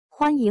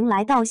欢迎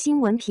来到新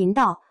闻频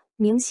道，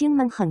明星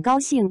们很高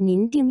兴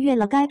您订阅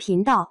了该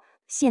频道。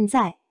现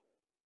在，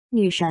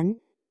女神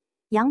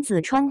杨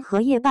紫穿荷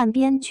叶半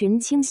边裙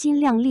清新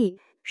靓丽，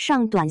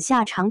上短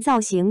下长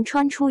造型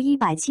穿出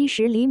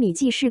170厘米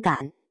既视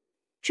感。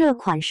这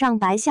款上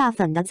白下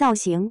粉的造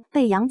型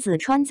被杨紫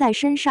穿在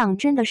身上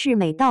真的是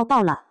美到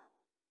爆了，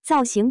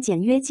造型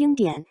简约经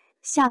典，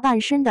下半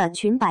身的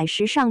裙摆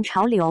时尚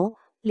潮流，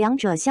两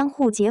者相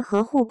互结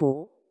合互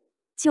补，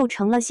就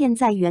成了现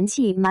在元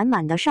气满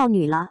满的少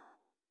女了。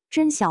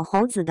真小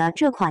猴子的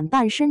这款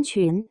半身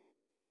裙，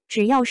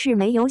只要是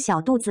没有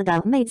小肚子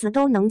的妹子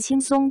都能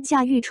轻松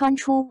驾驭，穿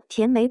出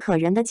甜美可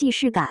人的既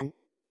视感。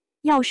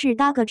要是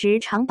搭个直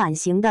长版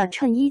型的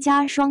衬衣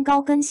加双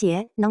高跟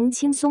鞋，能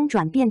轻松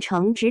转变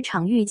成职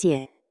场御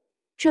姐。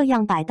这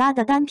样百搭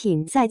的单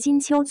品在金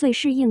秋最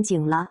是应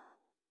景了。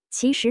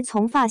其实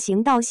从发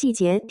型到细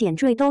节点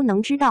缀都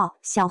能知道，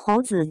小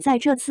猴子在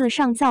这次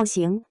上造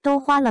型都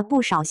花了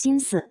不少心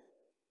思。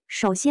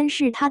首先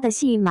是她的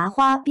细麻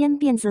花边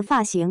辫子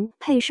发型，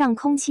配上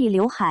空气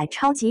刘海，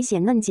超级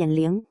显嫩减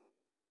龄，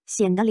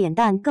显得脸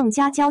蛋更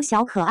加娇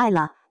小可爱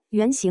了。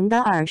圆形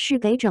的耳饰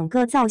给整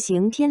个造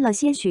型添了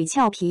些许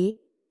俏皮，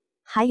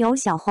还有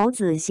小猴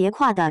子斜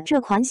挎的这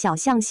款小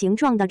象形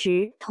状的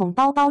直筒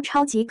包包，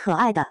超级可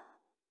爱的，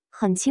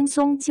很轻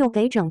松就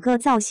给整个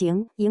造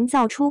型营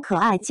造出可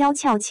爱娇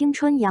俏、青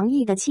春洋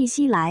溢的气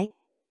息来，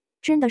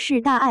真的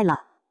是大爱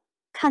了。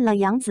看了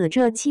杨紫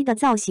这期的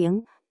造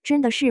型，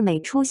真的是美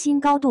出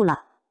新高度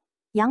了。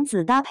杨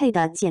紫搭配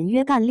的简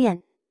约干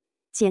练。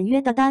简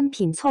约的单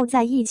品凑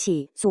在一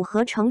起，组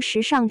合成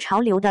时尚潮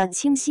流的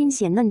清新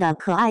显嫩的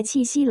可爱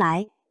气息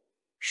来。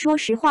说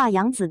实话，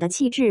杨紫的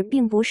气质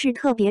并不是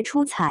特别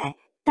出彩，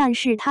但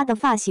是她的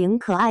发型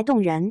可爱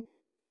动人，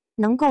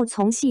能够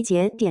从细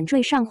节点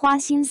缀上花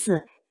心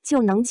思，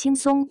就能轻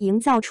松营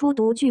造出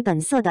独具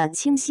本色的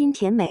清新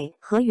甜美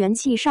和元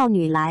气少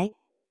女来。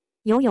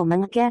友友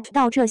们 get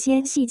到这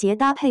些细节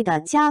搭配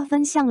的加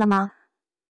分项了吗？